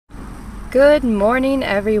Good morning,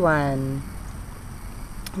 everyone.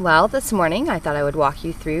 Well, this morning I thought I would walk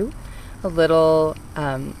you through a little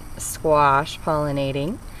squash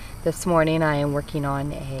pollinating. This morning I am working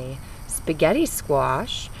on a spaghetti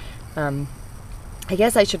squash. I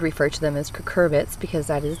guess I should refer to them as cucurbits because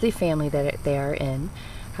that is the family that they are in.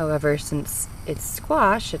 However, since it's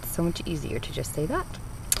squash, it's so much easier to just say that.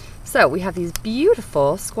 So we have these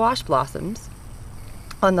beautiful squash blossoms.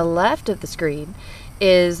 On the left of the screen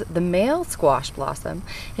is the male squash blossom,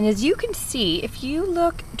 and as you can see, if you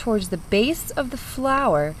look towards the base of the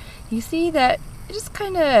flower, you see that it just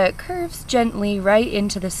kind of curves gently right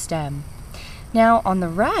into the stem. Now on the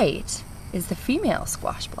right is the female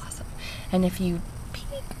squash blossom, and if you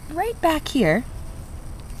peek right back here,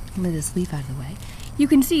 move this leaf out of the way, you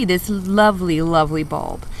can see this lovely, lovely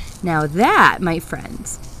bulb. Now that, my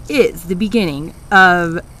friends, is the beginning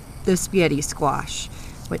of the spaghetti squash.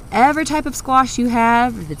 Whatever type of squash you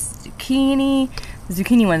have, if it's zucchini, the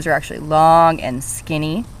zucchini ones are actually long and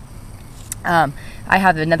skinny. I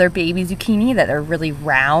have another baby zucchini that are really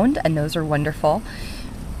round, and those are wonderful.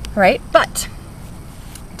 All right, but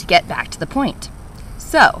to get back to the point.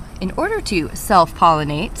 So, in order to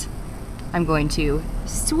self-pollinate, I'm going to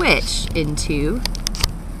switch into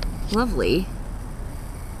lovely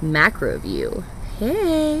macro view.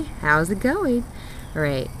 Hey, how's it going? All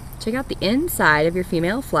right. Check out the inside of your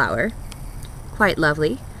female flower. Quite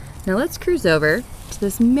lovely. Now let's cruise over to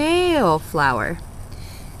this male flower.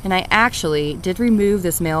 And I actually did remove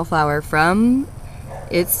this male flower from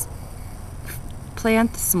its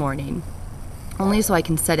plant this morning, only so I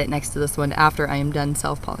can set it next to this one after I am done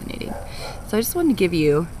self-pollinating. So I just wanted to give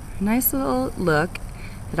you a nice little look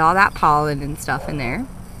at all that pollen and stuff in there.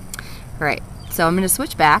 All right, so I'm going to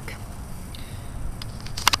switch back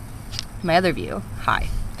to my other view. Hi.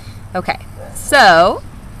 Okay, so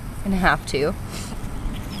I'm going to have to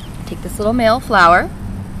take this little male flower.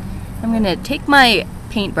 I'm going to take my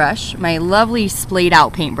paintbrush, my lovely splayed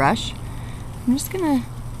out paintbrush. I'm just going to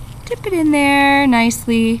dip it in there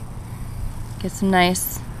nicely. Get some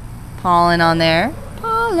nice pollen on there.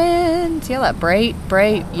 Pollen! See all that bright,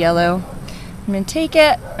 bright yellow? I'm going to take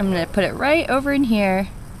it, I'm going to put it right over in here,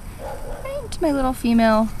 right into my little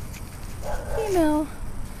female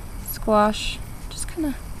squash. Just kind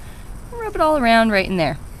of rub it all around right in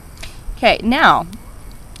there. Okay, now,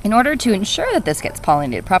 in order to ensure that this gets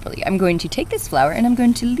pollinated properly, I'm going to take this flower and I'm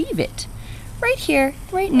going to leave it right here,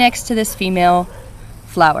 right next to this female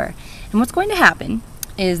flower. And what's going to happen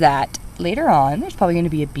is that later on, there's probably going to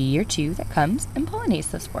be a bee or two that comes and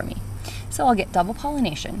pollinates this for me. So I'll get double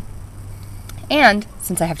pollination. And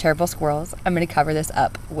since I have terrible squirrels, I'm going to cover this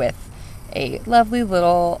up with a lovely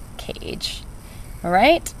little cage. All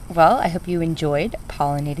right, well, I hope you enjoyed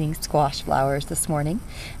pollinating squash flowers this morning.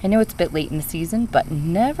 I know it's a bit late in the season, but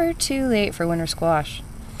never too late for winter squash.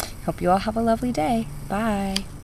 Hope you all have a lovely day. Bye.